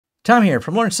Tom here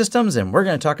from Learn Systems, and we're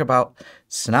going to talk about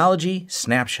Synology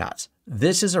Snapshots.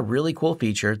 This is a really cool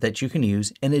feature that you can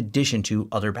use in addition to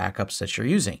other backups that you're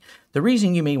using. The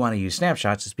reason you may want to use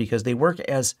snapshots is because they work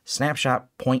as snapshot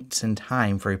points in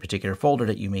time for a particular folder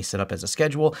that you may set up as a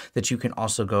schedule that you can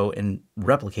also go and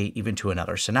replicate even to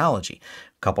another Synology. A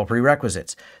couple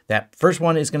prerequisites. That first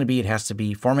one is going to be it has to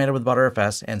be formatted with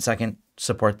Btrfs, and second,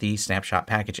 support the snapshot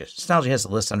packages. Synology has a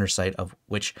list on their site of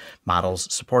which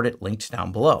models support it, linked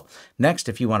down below. Next,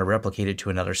 if you want to replicate it to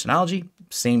another Synology,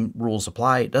 same rules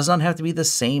apply. It does not have to be the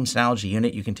same Synology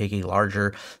unit. You can take a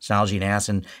larger Synology NAS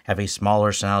and have a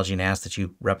smaller Synology NAS that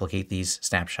you replicate these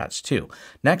snapshots to.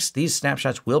 Next, these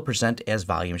snapshots will present as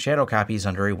volume shadow copies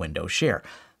under a Windows share.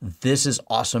 This is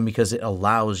awesome because it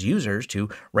allows users to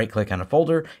right-click on a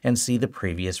folder and see the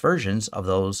previous versions of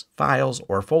those files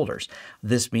or folders.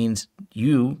 This means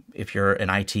you, if you're an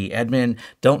IT admin,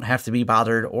 don't have to be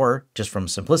bothered, or just from a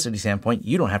simplicity standpoint,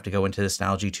 you don't have to go into this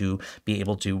Synology to be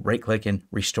able to right-click and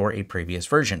restore a previous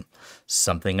version.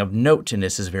 Something of note, and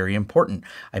this is very important,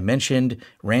 I mentioned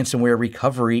ransomware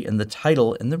recovery in the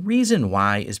title, and the reason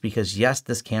why is because, yes,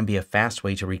 this can be a fast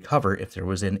way to recover if there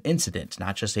was an incident,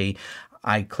 not just a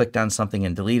I clicked on something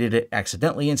and deleted it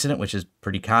accidentally incident, which is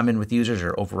pretty common with users,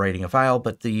 or overwriting a file,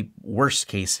 but the worst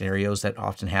case scenarios that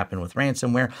often happen with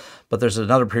ransomware. But there's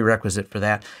another prerequisite for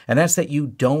that, and that's that you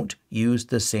don't use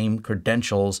the same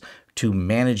credentials to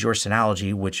manage your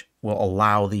Synology, which will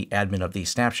allow the admin of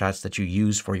these snapshots that you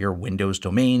use for your Windows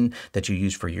domain, that you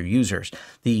use for your users.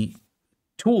 The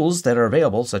tools that are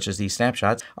available, such as these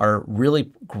snapshots, are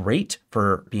really great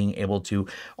for being able to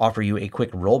offer you a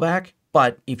quick rollback.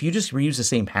 But if you just reuse the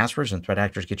same passwords and threat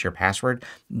actors get your password,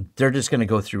 they're just going to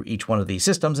go through each one of these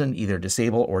systems and either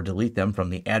disable or delete them from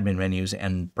the admin menus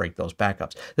and break those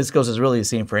backups. This goes as really the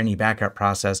same for any backup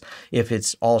process. If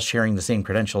it's all sharing the same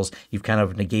credentials, you've kind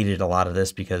of negated a lot of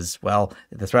this because, well,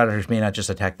 the threat actors may not just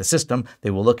attack the system.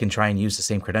 They will look and try and use the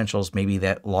same credentials, maybe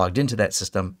that logged into that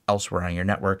system elsewhere on your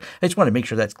network. I just want to make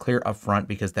sure that's clear up front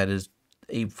because that is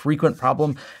a frequent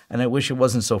problem, and I wish it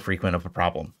wasn't so frequent of a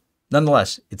problem.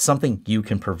 Nonetheless, it's something you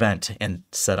can prevent and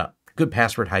set up. Good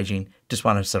password hygiene. Just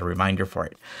want to set a reminder for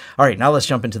it. All right, now let's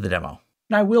jump into the demo.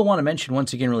 Now, I will want to mention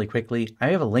once again really quickly,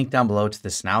 I have a link down below to the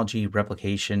Synology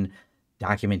Replication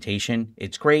documentation.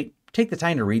 It's great. Take the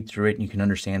time to read through it and you can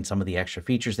understand some of the extra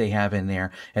features they have in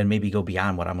there and maybe go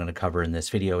beyond what I'm going to cover in this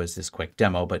video as this quick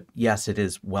demo. But yes, it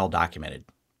is well documented.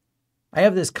 I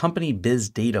have this company biz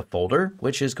data folder,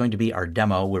 which is going to be our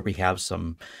demo where we have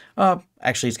some,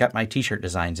 actually it's got my t-shirt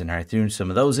designs in there. I threw some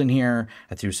of those in here.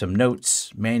 I threw some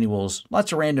notes, manuals,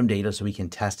 lots of random data so we can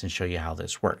test and show you how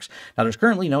this works. Now there's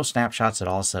currently no snapshots at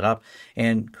all set up,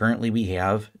 and currently we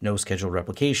have no scheduled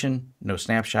replication, no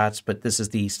snapshots, but this is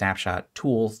the snapshot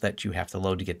tool that you have to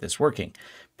load to get this working.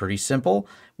 Pretty simple.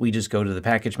 We just go to the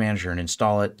package manager and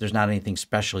install it. There's not anything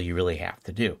special you really have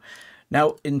to do.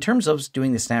 Now, in terms of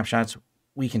doing the snapshots,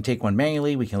 we can take one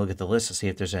manually. We can look at the list to see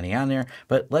if there's any on there.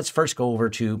 But let's first go over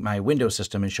to my Windows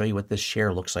system and show you what this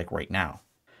share looks like right now.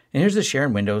 And here's the share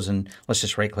in Windows. And let's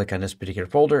just right-click on this particular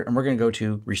folder. And we're going to go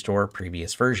to Restore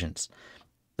Previous Versions.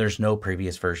 There's no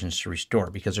previous versions to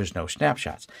restore because there's no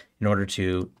snapshots. In order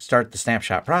to start the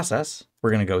snapshot process,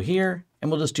 we're going to go here and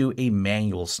we'll just do a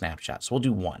manual snapshot. So we'll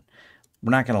do one.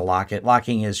 We're not going to lock it.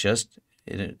 Locking is just,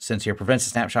 since here prevents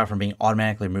the snapshot from being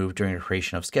automatically removed during the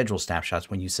creation of scheduled snapshots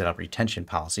when you set up retention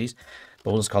policies,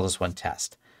 but we'll just call this one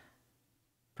test.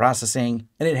 Processing,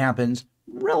 and it happens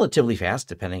relatively fast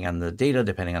depending on the data,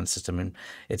 depending on the system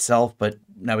itself, but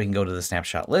now we can go to the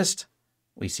snapshot list.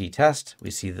 We see test,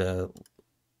 we see the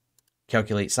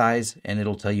calculate size, and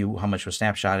it'll tell you how much was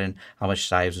snapshot and how much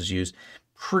size was used.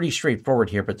 Pretty straightforward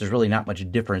here, but there's really not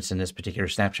much difference in this particular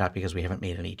snapshot because we haven't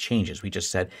made any changes. We just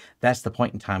said that's the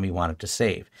point in time we wanted to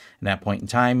save. And that point in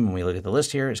time, when we look at the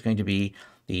list here, is going to be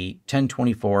the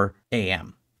 10:24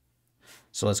 a.m.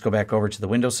 So let's go back over to the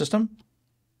Windows system.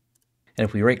 And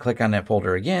if we right-click on that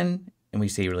folder again, and we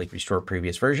say like restore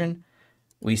previous version,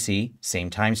 we see same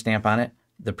timestamp on it,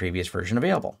 the previous version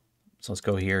available. So let's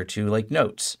go here to like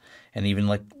notes and even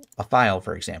like a file,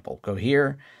 for example. Go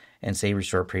here and say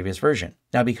restore previous version.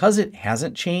 Now, because it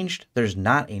hasn't changed, there's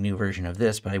not a new version of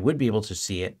this, but I would be able to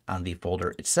see it on the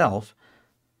folder itself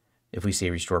if we say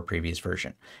restore previous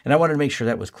version. And I wanted to make sure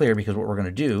that was clear because what we're going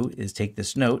to do is take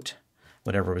this note,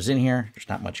 whatever was in here, there's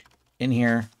not much in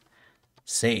here,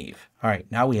 save. All right,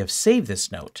 now we have saved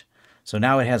this note. So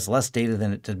now it has less data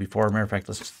than it did before. Matter of fact,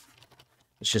 let's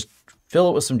just fill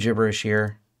it with some gibberish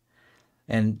here.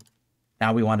 And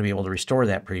now we want to be able to restore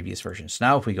that previous version. So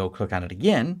now if we go click on it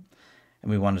again, and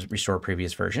we want to restore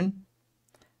previous version,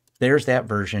 there's that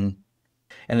version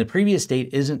And the previous date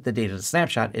isn't the date of the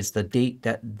snapshot, it's the date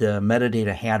that the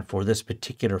metadata had for this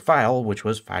particular file, which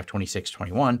was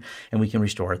 526.21, and we can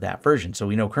restore that version. So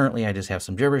we know currently I just have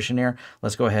some gibberish in there.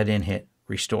 Let's go ahead and hit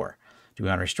restore. Do we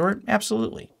want to restore it?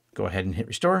 Absolutely. Go ahead and hit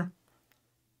restore.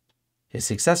 It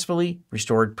successfully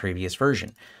restored previous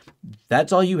version.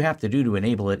 That's all you have to do to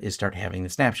enable it, is start having the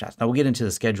snapshots. Now we'll get into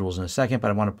the schedules in a second, but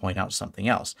I want to point out something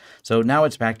else. So now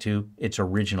it's back to its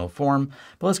original form,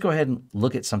 but let's go ahead and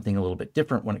look at something a little bit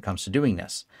different when it comes to doing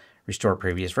this. Restore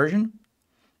previous version,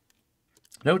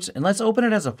 notes, and let's open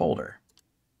it as a folder.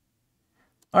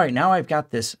 All right, now I've got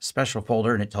this special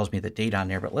folder and it tells me the date on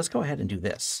there, but let's go ahead and do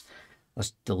this.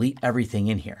 Let's delete everything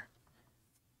in here.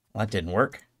 Well, that didn't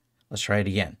work. Let's try it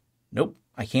again. Nope,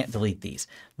 I can't delete these.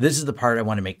 This is the part I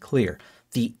want to make clear.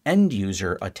 The end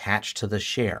user attached to the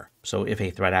share. So if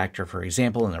a threat actor, for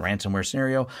example, in the ransomware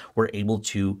scenario, were able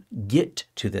to get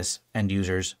to this end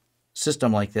user's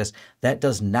system like this, that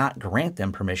does not grant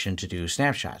them permission to do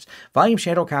snapshots. Volume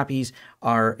shadow copies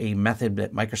are a method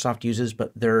that Microsoft uses, but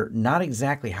they're not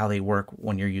exactly how they work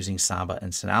when you're using Samba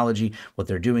and Synology. What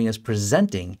they're doing is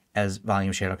presenting as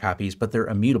volume shadow copies, but they're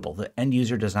immutable. The end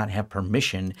user does not have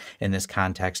permission in this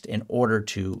context in order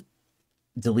to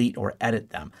delete or edit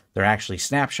them. They're actually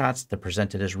snapshots. They're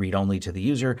presented as read-only to the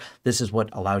user. This is what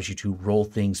allows you to roll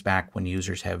things back when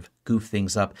users have goofed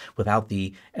things up without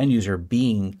the end user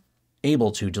being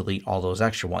able to delete all those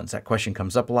extra ones. That question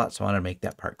comes up a lot, so I want to make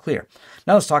that part clear.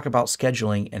 Now let's talk about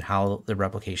scheduling and how the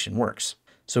replication works.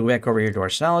 So go back over here to our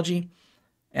Synology,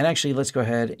 and actually let's go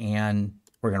ahead and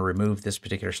we're going to remove this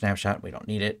particular snapshot. We don't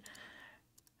need it.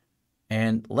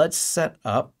 And let's set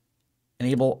up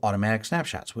enable automatic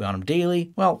snapshots. We want them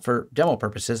daily. Well, for demo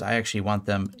purposes, I actually want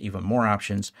them even more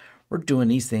options. We're doing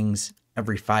these things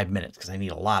every 5 minutes because I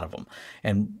need a lot of them.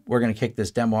 And we're going to kick this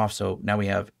demo off. So now we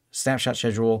have snapshot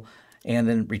schedule and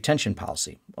then retention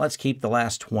policy. Let's keep the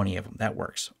last 20 of them. That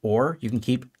works. Or you can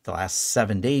keep the last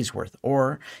 7 days worth,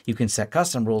 or you can set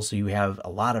custom rules so you have a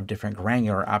lot of different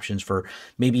granular options for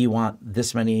maybe you want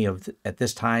this many of at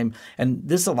this time. And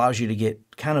this allows you to get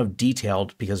kind of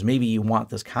detailed because maybe you want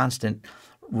this constant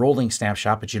rolling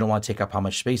snapshot, but you don't want to take up how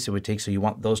much space it would take. So you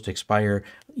want those to expire,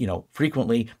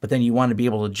 frequently, but then you want to be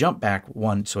able to jump back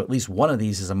one. So at least one of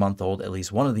these is a month old, at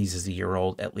least one of these is a year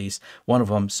old, at least one of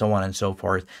them, so on and so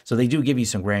forth. So they do give you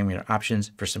some granular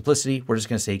options. For simplicity, we're just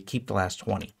going to say keep the last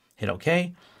 20. Hit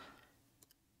OK.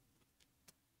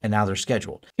 And now they're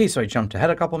scheduled. Okay, so I jumped ahead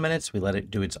a couple minutes. We let it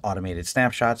do its automated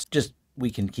snapshots. We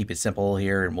can keep it simple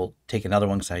here, and we'll take another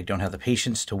one because I don't have the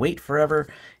patience to wait forever.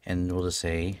 And we'll just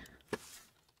say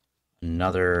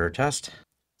another test,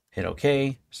 hit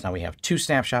OK. So now we have 2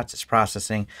 snapshots, it's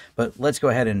processing, but let's go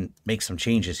ahead and make some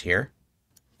changes here.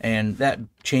 And that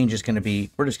change is going to be,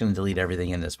 we're just going to delete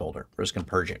everything in this folder. We're just going to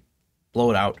purge it,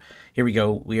 blow it out. Here we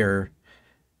go. We are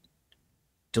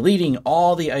deleting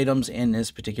all the items in this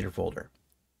particular folder.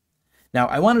 Now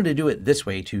I wanted to do it this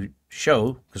way to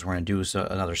show, because we're going to do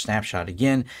another snapshot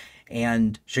again,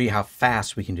 and show you how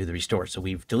fast we can do the restore. So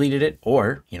we've deleted it,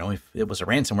 or, if it was a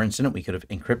ransomware incident, we could have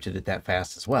encrypted it that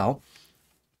fast as well.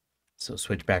 So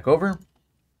switch back over.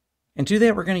 And to do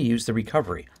that, we're going to use the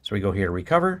recovery. So we go here to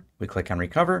recover, we click on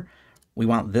recover. We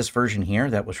want this version here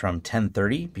that was from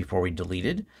 1030 before we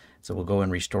deleted. So we'll go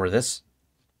and restore this,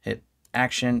 hit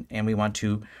action, and we want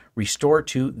to restore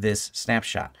to this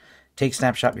snapshot. Take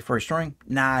snapshot before restoring?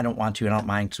 Nah, I don't want to. I don't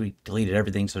mind because we deleted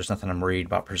everything, so there's nothing I'm worried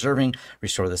about preserving.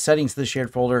 Restore the settings to the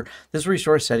shared folder. This will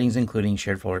restore settings including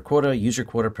shared folder quota, user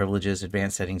quota, privileges,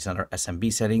 advanced settings under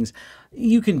SMB settings.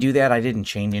 You can do that. I didn't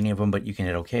change any of them, but you can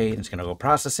hit OK, and it's going to go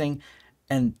processing.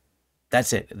 And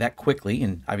that's it. That quickly,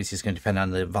 and obviously it's going to depend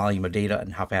on the volume of data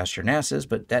and how fast your NAS is,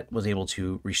 but that was able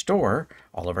to restore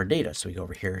all of our data. So we go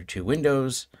over here to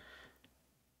Windows,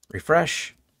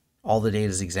 refresh, all the data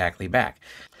is exactly back.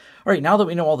 All right, now that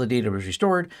we know all the data was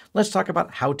restored, let's talk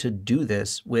about how to do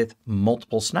this with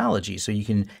multiple Synology so you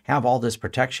can have all this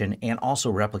protection and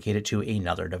also replicate it to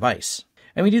another device.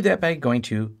 And we do that by going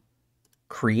to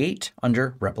Create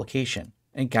under Replication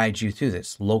and guide you through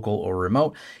this, local or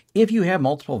remote. If you have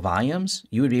multiple volumes,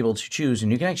 you would be able to choose,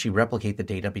 and you can actually replicate the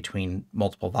data between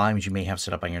multiple volumes you may have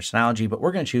set up on your Synology, but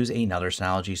we're going to choose another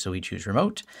Synology, so we choose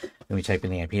remote. Then we type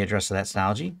in the IP address of that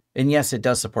Synology. And yes, it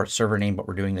does support server name, but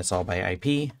we're doing this all by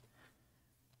IP.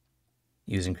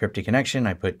 Use encrypted connection.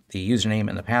 I put the username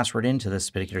and the password into this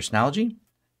particular Synology.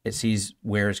 It sees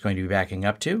where it's going to be backing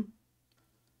up to.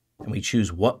 And we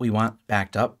choose what we want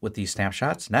backed up with these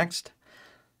snapshots. Next,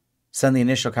 send the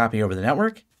initial copy over the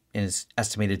network. And it's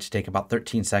estimated to take about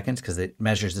 13 seconds because it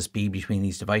measures the speed between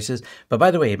these devices. But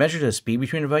by the way, it measures the speed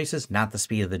between devices, not the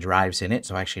speed of the drives in it.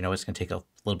 So I actually know it's going to take a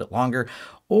little bit longer.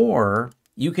 Or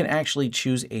you can actually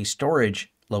choose a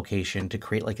storage location to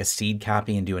create like a seed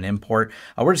copy and do an import.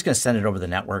 We're just going to send it over the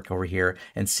network over here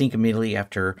and sync immediately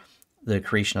after the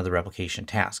creation of the replication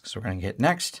task. So we're going to hit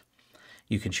next.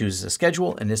 You can choose a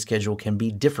schedule, and this schedule can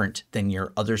be different than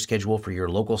your other schedule for your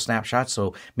local snapshot.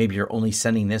 So maybe you're only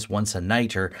sending this once a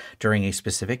night or during a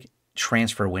specific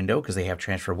transfer window, because they have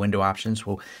transfer window options.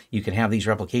 Well, you can have these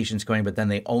replications going, but then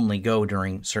they only go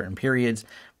during certain periods.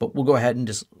 But we'll go ahead and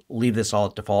just leave this all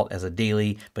at default as a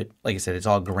daily. But like I said, it's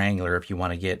all granular if you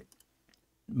want to get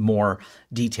more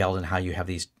detailed in how you have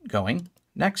these going.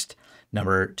 Next,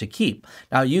 number to keep.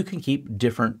 Now you can keep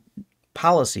different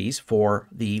policies for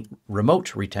the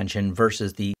remote retention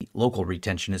versus the local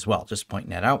retention as well. Just pointing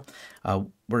that out.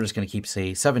 We're just going to keep,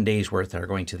 say, 7 days worth that are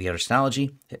going to the other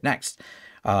Synology. Hit next.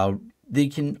 They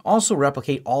can also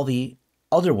replicate all the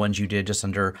other ones you did just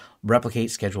under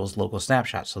replicate schedules local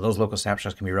snapshots. So those local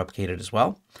snapshots can be replicated as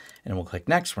well. And we'll click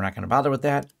next. We're not going to bother with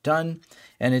that. Done.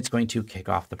 And it's going to kick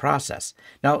off the process.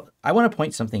 Now, I want to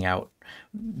point something out.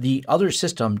 The other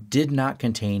system did not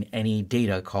contain any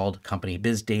data called company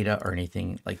biz data or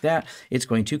anything like that. It's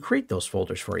going to create those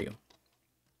folders for you.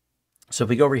 So if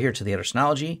we go over here to the other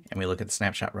Synology and we look at the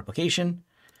snapshot replication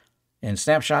and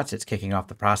snapshots, it's kicking off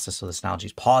the process. So the Synology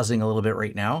is pausing a little bit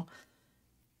right now.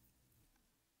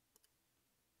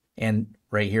 And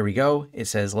right here we go. It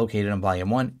says located on volume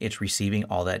 1. It's receiving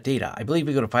all that data. I believe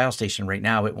we go to File Station right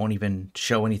now. It won't even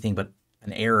show anything but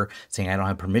an error saying I don't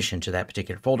have permission to that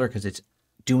particular folder because it's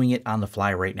doing it on the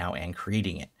fly right now and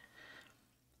creating it.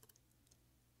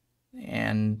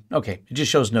 And okay, it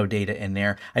just shows no data in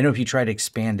there. I know if you try to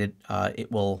expand it,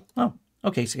 it will, oh,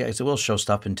 okay, so guys, it will show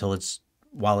stuff until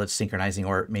while it's synchronizing,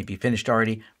 or it may be finished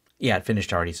already. Yeah, it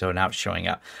finished already, so now it's showing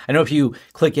up. I know if you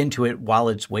click into it while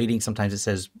it's waiting, sometimes it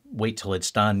says wait till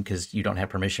it's done because you don't have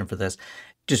permission for this.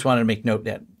 Just wanted to make note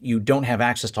that you don't have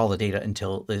access to all the data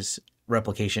until this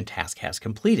replication task has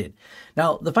completed.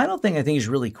 Now, the final thing I think is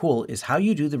really cool is how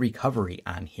you do the recovery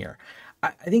on here.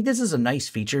 I think this is a nice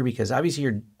feature because obviously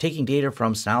you're taking data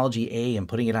from Synology A and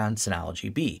putting it on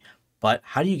Synology B. But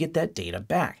how do you get that data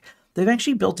back? They've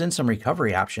actually built in some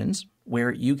recovery options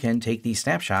where you can take these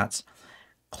snapshots,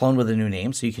 clone with a new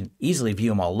name, so you can easily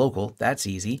view them all local. That's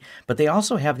easy. But they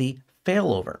also have the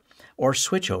failover or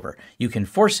switchover. You can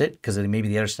force it because maybe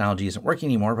the other Synology isn't working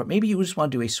anymore, but maybe you just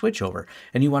want to do a switchover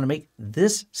and you want to make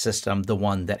this system the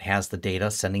one that has the data,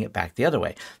 sending it back the other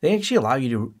way. They actually allow you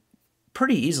to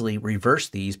pretty easily reverse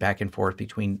these back and forth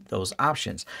between those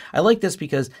options. I like this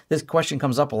because this question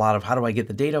comes up a lot of how do I get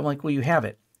the data? I'm like, well, you have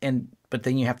it, but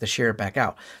then you have to share it back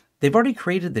out. They've already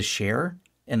created the share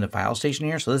in the file station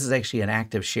here. So this is actually an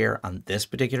active share on this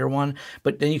particular one,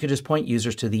 but then you can just point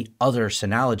users to the other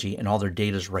Synology and all their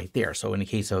data is right there. So in the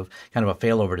case of kind of a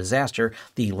failover disaster,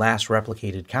 the last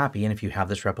replicated copy, and if you have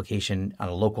this replication on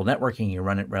a local networking, you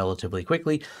run it relatively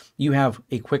quickly, you have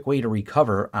a quick way to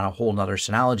recover on a whole nother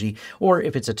Synology. Or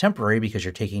if it's a temporary because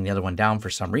you're taking the other one down for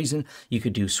some reason, you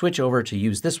could do switch over to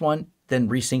use this one, then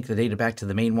resync the data back to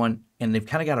the main one. And they've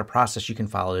kind of got a process you can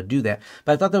follow to do that.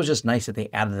 But I thought that was just nice that they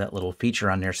added that little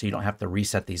feature on there so you don't have to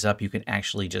reset these up. You can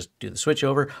actually just do the switch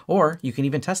over, or you can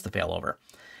even test the failover.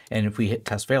 And if we hit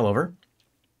test failover,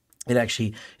 it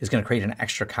actually is going to create an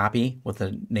extra copy with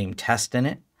the name test in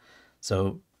it.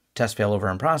 So test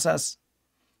failover in process.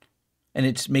 And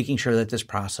it's making sure that this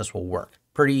process will work.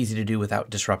 Pretty easy to do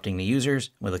without disrupting the users.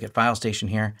 We look at File Station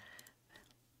here.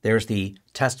 There's the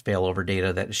test failover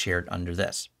data that is shared under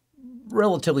this.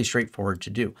 Relatively straightforward to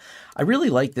do. I really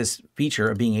like this feature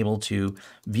of being able to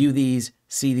view these,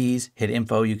 see these, hit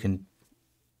info. You can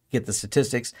get the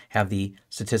statistics, have the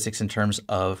statistics in terms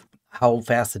of how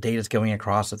fast the data is going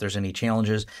across, if there's any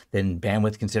challenges, then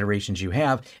bandwidth considerations you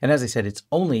have. And as I said, it's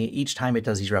only each time it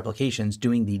does these replications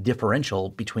doing the differential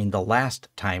between the last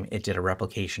time it did a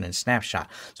replication and snapshot.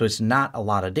 So it's not a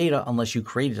lot of data unless you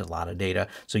created a lot of data.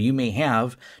 So you may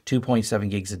have 2.7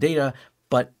 gigs of data,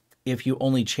 but if you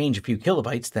only change a few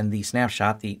kilobytes, then the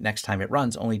snapshot, the next time it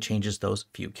runs, only changes those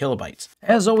few kilobytes.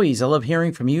 As always, I love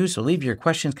hearing from you, so leave your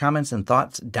questions, comments, and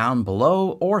thoughts down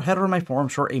below, or head over to my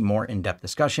forums for a more in-depth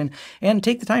discussion, and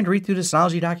take the time to read through the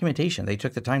Synology documentation. They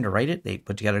took the time to write it. They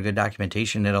put together good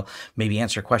documentation that'll maybe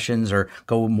answer questions or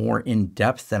go more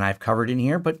in-depth than I've covered in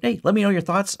here, but hey, let me know your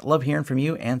thoughts. Love hearing from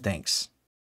you, and thanks.